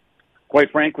 Quite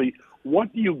frankly,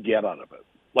 what do you get out of it?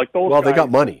 Like those guys, they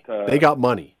got money. They got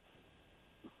money.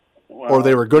 Well, or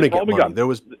they were going to get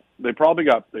money. They probably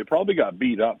got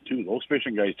beat up too. Those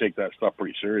fishing guys take that stuff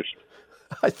pretty seriously.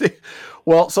 I think.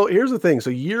 Well, so here's the thing. So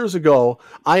years ago,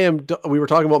 we were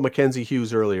talking about Mackenzie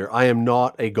Hughes earlier. I am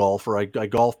not a golfer. I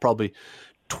golf probably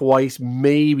twice,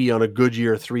 maybe on a good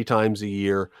year, 3 times a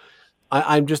year.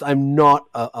 I'm not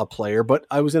a player, but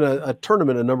I was in a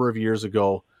tournament a number of years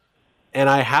ago, and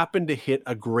I happened to hit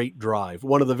a great drive.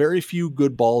 One of the very few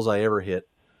good balls I ever hit.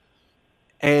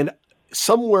 And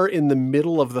somewhere in the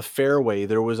middle of the fairway,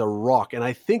 there was a rock, and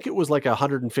I think it was like a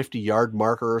 150-yard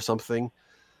marker or something.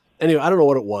 Anyway, I don't know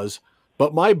what it was,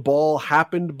 but my ball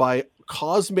happened by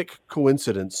cosmic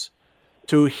coincidence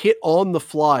to hit on the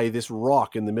fly this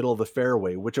rock in the middle of the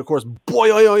fairway, which of course,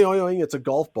 boing, it's a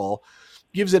golf ball,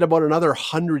 gives it about another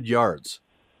 100 yards.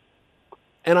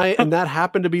 And that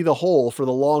happened to be the hole for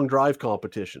the long drive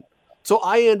competition. So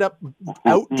I end up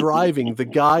out driving the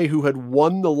guy who had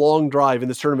won the long drive in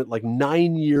this tournament like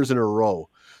 9 years in a row,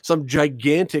 some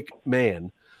gigantic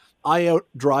man. I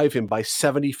outdrive him by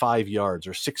 75 yards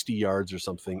or 60 yards or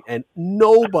something, and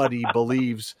nobody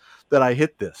believes that I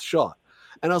hit this shot.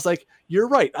 And I was like, you're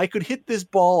right. I could hit this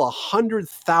ball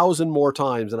 100,000 more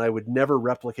times and I would never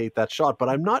replicate that shot, but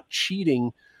I'm not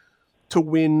cheating to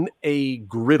win a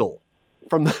griddle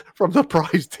from the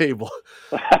prize table.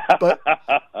 But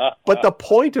the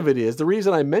point of it is, the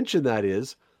reason I mention that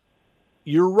is,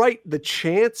 you're right. The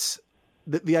chance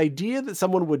that the idea that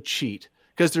someone would cheat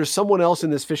because there's someone else in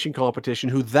this fishing competition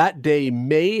who that day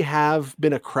may have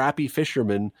been a crappy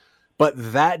fisherman, but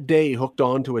that day hooked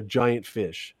onto a giant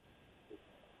fish.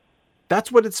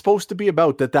 That's what it's supposed to be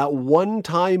about, that one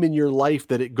time in your life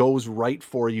that it goes right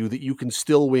for you, that you can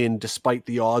still win despite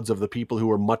the odds of the people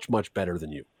who are much, much better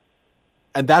than you.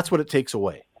 And that's what it takes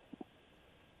away.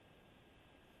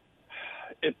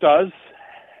 It does.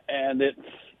 And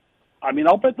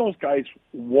I'll bet those guys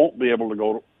won't be able to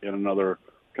go in another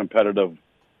competitive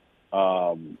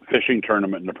fishing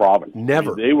tournament in the province.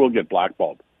 Never. They will get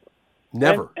blackballed.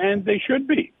 Never. And they should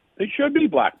be. They should be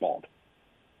blackballed.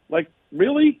 Like,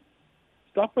 really?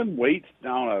 Stuffing weights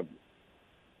down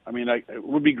it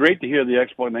would be great to hear the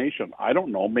explanation. I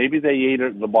don't know. Maybe they ate it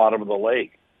at the bottom of the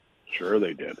lake. Sure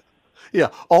they did. Yeah,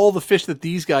 all the fish that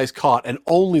these guys caught, and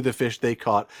only the fish they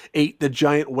caught, ate the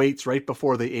giant weights right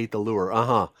before they ate the lure.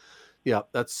 Yeah,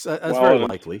 that's very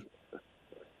likely.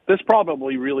 This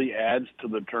probably really adds to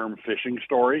the term fishing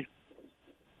story.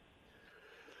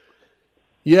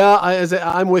 Yeah,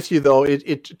 I'm with you though.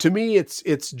 It to me, it's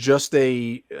just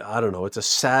it's a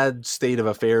sad state of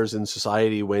affairs in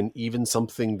society when even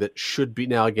something that should be,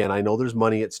 now again, I know there's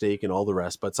money at stake and all the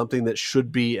rest, but something that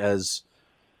should be as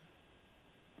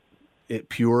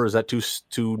pure? Is that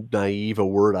too naive a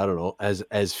word? I don't know.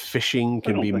 As fishing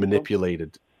can be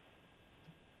manipulated.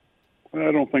 So.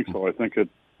 I don't think so. I think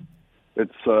it's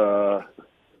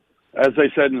as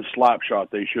they said in Slapshot,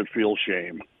 they should feel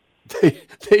shame.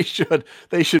 They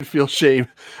should feel shame,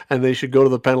 and they should go to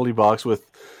the penalty box with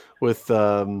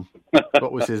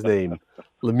what was his name?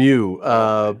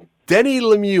 Lemieux. Denny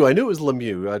Lemieux. I knew it was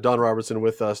Lemieux. Don Robertson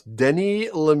with us. Denny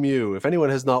Lemieux. If anyone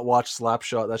has not watched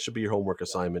Slapshot, that should be your homework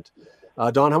assignment.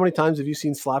 Don, how many times have you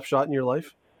seen Slapshot in your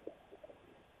life?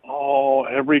 Oh,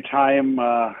 every time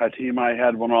a team I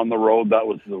had went on the road, that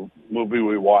was the movie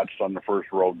we watched on the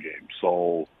first road game.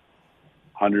 So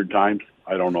 100 times?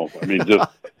 I don't know. I mean, just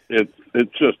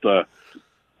it's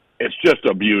just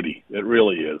a beauty. It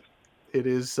really is. It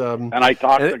is. And I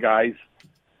talked to guys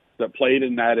that played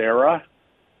in that era,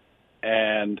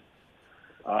 and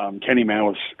Kenny Mann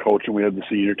was coaching. We had the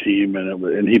senior team,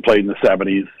 and he played in the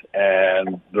 70s.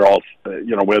 And they're all,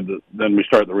 then we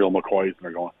start the real McCoys, and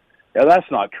they're going, yeah, that's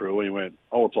not true. And he went,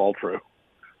 oh, it's all true.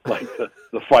 Like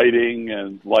the fighting,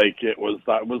 and like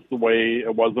that was the way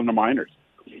it was in the minors.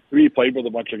 He played with a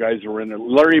bunch of guys who were in there.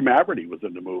 Larry Maverty was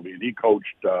in the movie, and he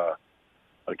coached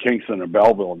Kingston and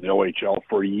Belleville in the OHL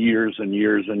for years and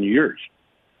years and years.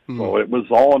 So it was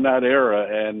all in that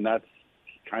era, and that's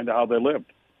kind of how they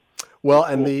lived. Well,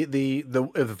 and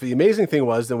the amazing thing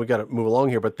was, then we got to move along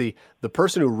here, but the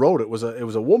person who wrote it was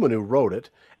a woman who wrote it,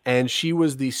 and she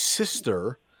was the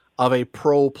sister of a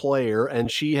pro player,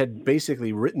 and she had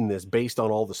basically written this based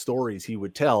on all the stories he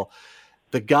would tell.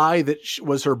 The guy that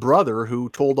was her brother who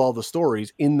told all the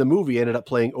stories in the movie ended up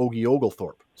playing Ogie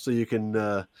Oglethorpe. So you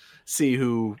can see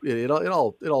who it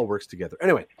all works together.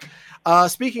 Anyway,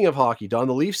 speaking of hockey, Don,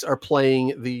 the Leafs are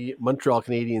playing the Montreal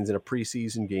Canadiens in a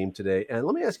preseason game today. And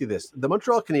let me ask you this. The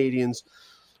Montreal Canadiens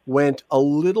went a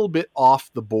little bit off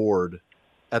the board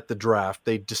at the draft.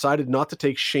 They decided not to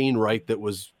take Shane Wright. That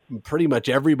was pretty much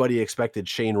everybody expected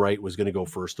Shane Wright was going to go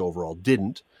first overall.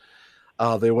 Didn't.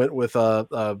 They went with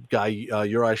a guy,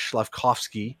 Juraj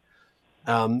Slafkovsky,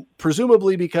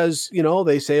 presumably because,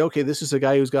 they say, okay, this is a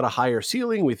guy who's got a higher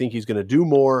ceiling. We think he's going to do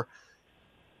more.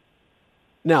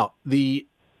 Now, the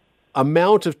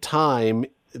amount of time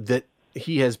that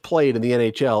he has played in the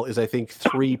NHL is, I think,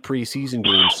 3 preseason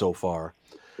games so far.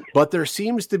 But there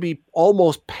seems to be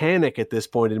almost panic at this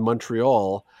point in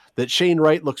Montreal that Shane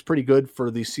Wright looks pretty good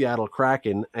for the Seattle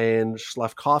Kraken, and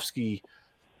Slafkovsky,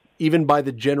 even by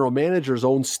the general manager's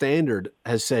own standard,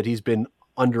 has said he's been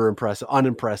unimpressive,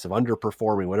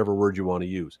 underperforming, whatever word you want to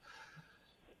use.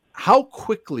 How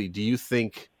quickly do you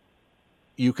think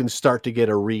you can start to get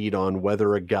a read on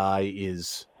whether a guy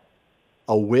is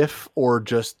a whiff or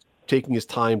just taking his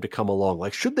time to come along?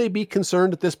 Like, should they be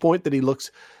concerned at this point that he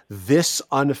looks this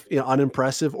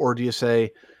unimpressive, or do you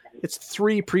say it's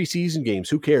 3 preseason games?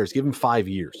 Who cares? Give him 5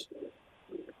 years.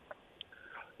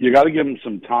 You got to give him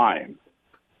some time.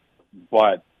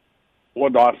 But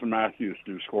what did Austin Matthews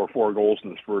do? Score 4 goals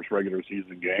in his first regular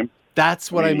season game?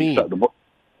 That's what I mean. Set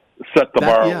the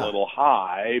bar a little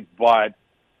high, but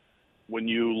when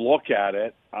you look at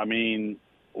it, I mean,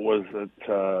 was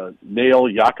it Nail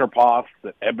Yakupov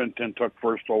that Edmonton took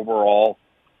first overall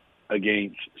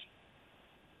against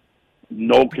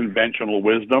no conventional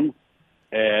wisdom?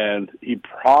 And he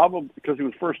probably, because he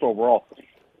was first overall,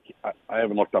 I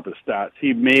haven't looked up his stats,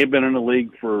 he may have been in the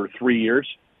league for 3 years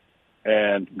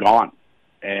and gone.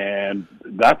 And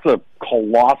that's a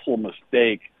colossal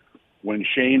mistake when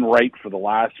Shane Wright for the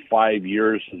last 5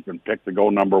 years has been picked to go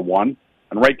number 1,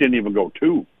 and Wright didn't even go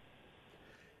 2.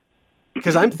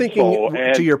 Because I'm thinking,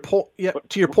 to your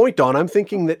point, Don, I'm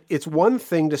thinking that it's one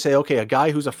thing to say, okay, a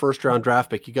guy who's a first-round draft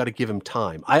pick, you got to give him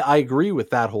time. I agree with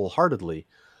that wholeheartedly.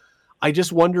 I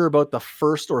just wonder about the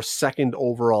first or second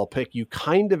overall pick. You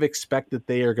kind of expect that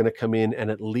they are going to come in and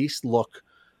at least look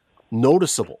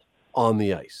noticeable on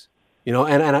the ice. And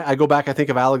I go back, I think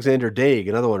of Alexander Daig,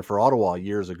 another one for Ottawa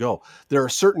years ago. There are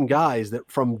certain guys that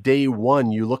from day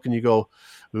one you look and you go,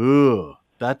 ugh,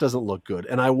 that doesn't look good.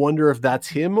 And I wonder if that's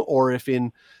him, or if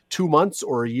in 2 months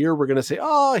or a year we're going to say,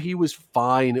 oh, he was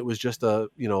fine. It was just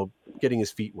getting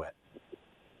his feet wet.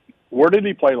 Where did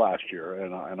he play last year?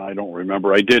 And I don't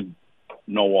remember. I did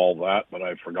know all that, but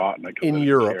I've forgotten. In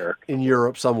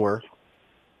Europe somewhere.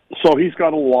 So he's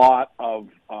got a lot of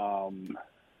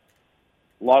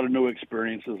new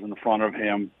experiences in front of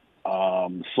him.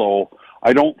 So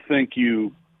I don't think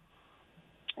you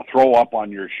throw up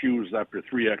on your shoes after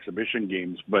 3 exhibition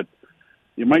games, but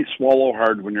you might swallow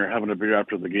hard when you're having a beer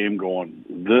after the game going,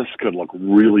 this could look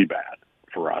really bad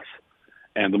for us.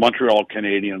 And the Montreal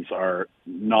Canadiens are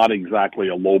not exactly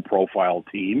a low-profile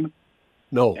team.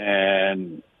 No.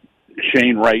 And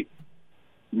Shane Wright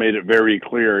made it very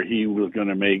clear he was going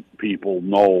to make people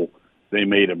know they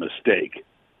made a mistake.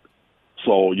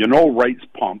 So, Wright's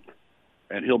pumped,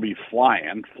 and he'll be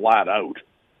flying flat out.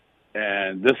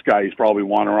 And this guy's probably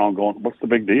wandering around going, what's the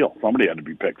big deal? Somebody had to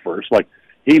be picked first. Like,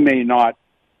 he may not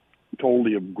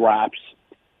totally grasp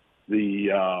the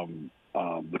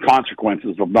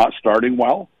consequences of not starting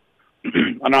well.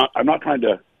 I'm not trying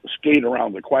to skate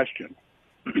around the question,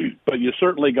 but you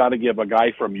certainly got to give a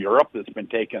guy from Europe that's been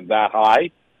taken that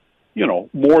high,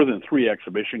 more than 3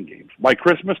 exhibition games. By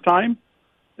Christmas time,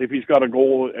 if he's got a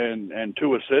goal and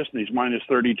 2 assists and he's minus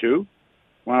 32,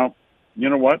 well, you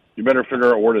know what? You better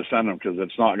figure out where to send him, because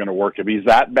it's not going to work if he's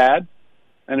that bad.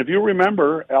 And if you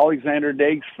remember Alexander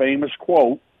Daig's famous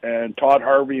quote, and Todd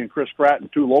Harvey and Chris Gratton,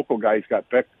 2 local guys, got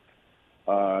picked.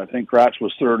 I think Gratz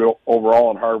was 3rd overall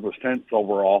and Harv was 10th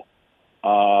overall.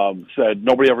 Said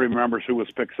nobody ever remembers who was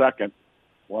picked second.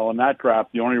 Well, in that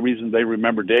draft, the only reason they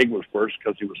remember Daig was first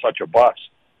because he was such a bust.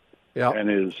 Yeah. And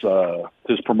his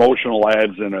promotional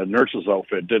ads in a nurse's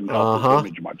outfit didn't help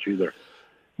his image much either.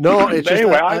 No, it's just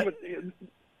anyway.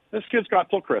 This kid's got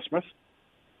till Christmas,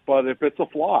 but if it's a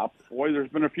flop, boy, there's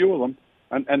been a few of them,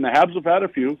 and the Habs have had a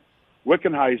few.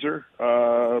 Wickenheiser.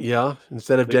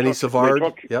 Instead of Denny Savard.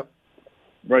 Yep.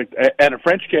 Right, and a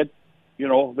French kid.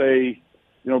 The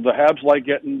Habs like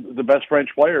getting the best French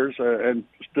players, and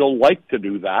still like to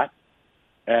do that.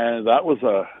 And that was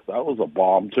a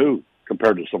bomb too,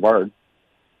 compared to Savard.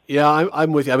 Yeah,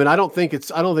 I'm with you. I mean, I don't think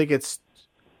it's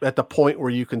at the point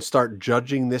where you can start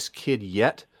judging this kid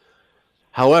yet.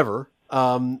 However,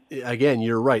 again,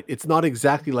 you're right. It's not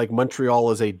exactly like Montreal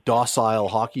is a docile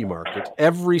hockey market.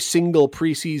 Every single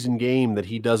preseason game that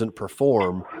he doesn't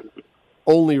perform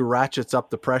only ratchets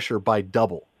up the pressure by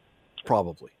double,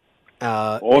 probably. It's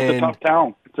a tough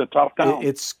town.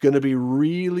 It's going to be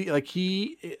really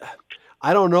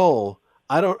I don't know.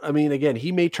 Again,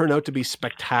 he may turn out to be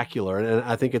spectacular, and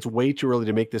I think it's way too early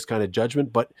to make this kind of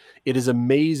judgment, but it is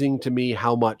amazing to me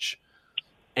how much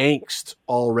angst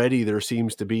already there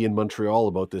seems to be in Montreal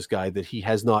about this guy, that he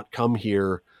has not come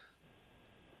here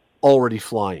already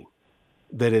flying,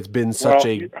 that it's been such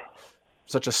a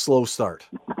slow start.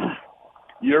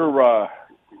 You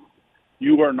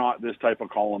are not this type of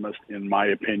columnist, in my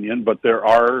opinion, but there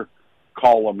are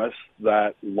columnists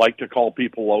that like to call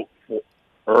people out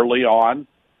early on,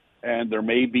 and there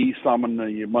may be some in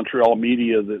the Montreal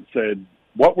media that said,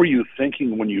 what were you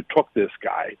thinking when you took this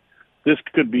guy? This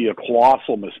could be a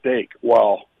colossal mistake.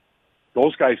 Well,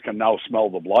 those guys can now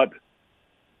smell the blood,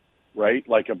 right?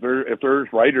 Like if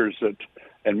there's writers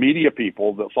and media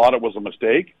people that thought it was a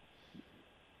mistake,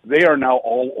 they are now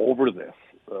all over this,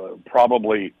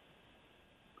 probably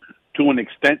to an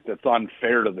extent that's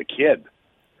unfair to the kid.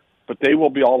 But they will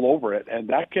be all over it, and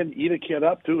that can eat a kid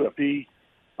up too.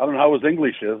 I don't know how his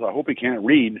English is. I hope he can't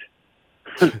read,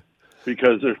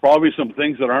 because there's probably some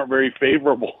things that aren't very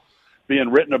favorable being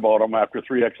written about him after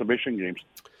 3 exhibition games.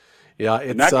 Yeah,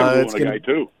 and that can ruin a guy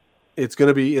too. It's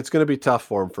going to be tough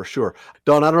for him for sure.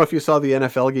 Don, I don't know if you saw the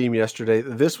NFL game yesterday.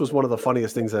 This was one of the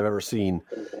funniest things I've ever seen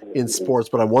in sports,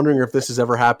 but I'm wondering if this has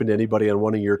ever happened to anybody on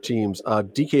one of your teams.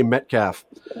 DK Metcalf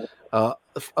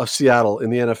of Seattle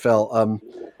in the NFL.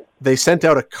 They sent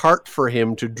out a cart for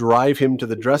him to drive him to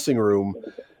the dressing room,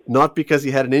 not because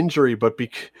he had an injury, but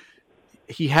because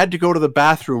he had to go to the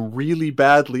bathroom really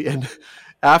badly. And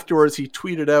afterwards he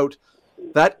tweeted out,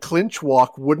 that clinch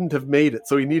walk wouldn't have made it,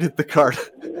 so he needed the cart.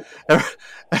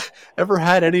 Ever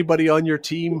had anybody on your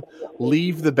team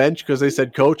leave the bench because they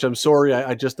said, Coach, I'm sorry,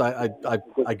 I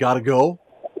got to go?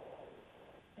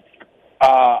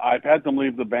 I've had them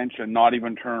leave the bench and not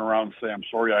even turn around and say, I'm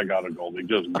sorry, I got to go. They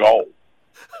just go.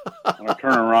 And I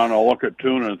turn around, I'll look at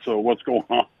Tuna and say, what's going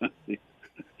on?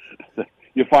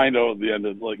 You find out at the end,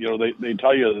 they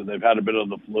tell you that they've had a bit of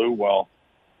the flu. Well,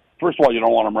 first of all, you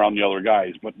don't want them around the other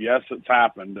guys. But, yes, it's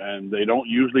happened, and they don't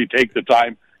usually take the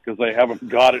time because they haven't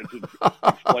got it to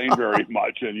explain very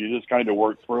much, and you just kind of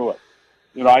work through it.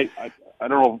 I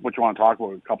don't know what you want to talk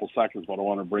about in a couple seconds, but I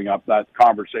want to bring up that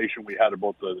conversation we had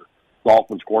about the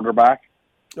Dolphins quarterback.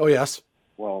 Oh, yes.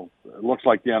 Well, it looks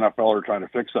like the NFL are trying to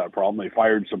fix that problem. They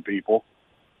fired some people,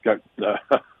 right,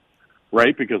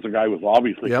 because the guy was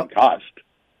obviously concussed.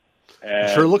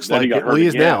 And sure looks like it. Well, he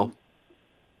is now.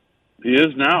 He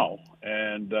is now,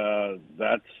 and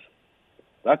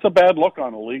that's a bad look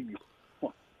on a league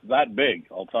that big.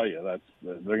 I'll tell you,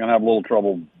 they're going to have a little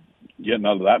trouble getting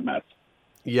out of that mess.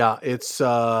 Yeah, it's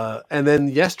and then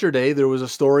yesterday there was a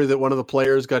story that one of the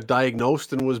players got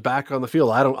diagnosed and was back on the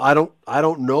field. I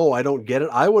don't know. I don't get it.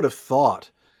 I would have thought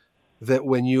that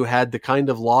when you had the kind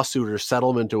of lawsuit or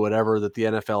settlement or whatever that the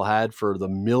NFL had for the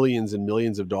millions and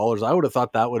millions of dollars, I would have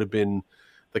thought that would have been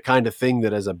the kind of thing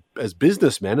that as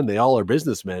businessmen, and they all are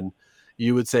businessmen,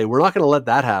 you would say, we're not going to let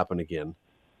that happen again.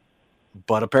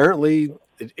 But apparently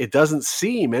it doesn't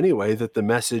seem anyway that the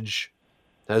message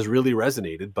has really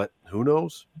resonated, but who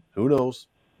knows? Who knows?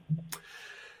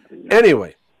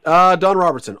 Anyway, Don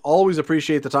Robertson, always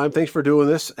appreciate the time. Thanks for doing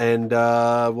this, and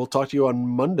we'll talk to you on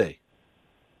Monday.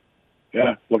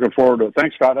 Yeah, looking forward to it.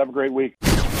 Thanks, Scott. Have a great week.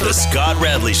 The Scott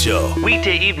Radley Show,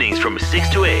 weekday evenings from 6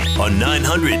 to 8 on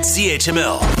 900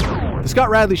 CHML. The Scott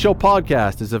Radley Show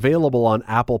podcast is available on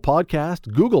Apple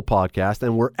Podcast, Google Podcast,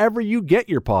 and wherever you get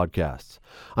your podcasts.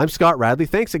 I'm Scott Radley.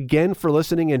 Thanks again for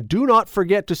listening, and do not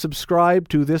forget to subscribe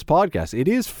to this podcast. It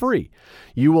is free.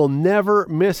 You will never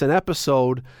miss an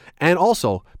episode, and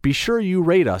also be sure you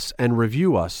rate us and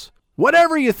review us.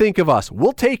 Whatever you think of us,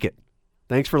 we'll take it.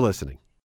 Thanks for listening.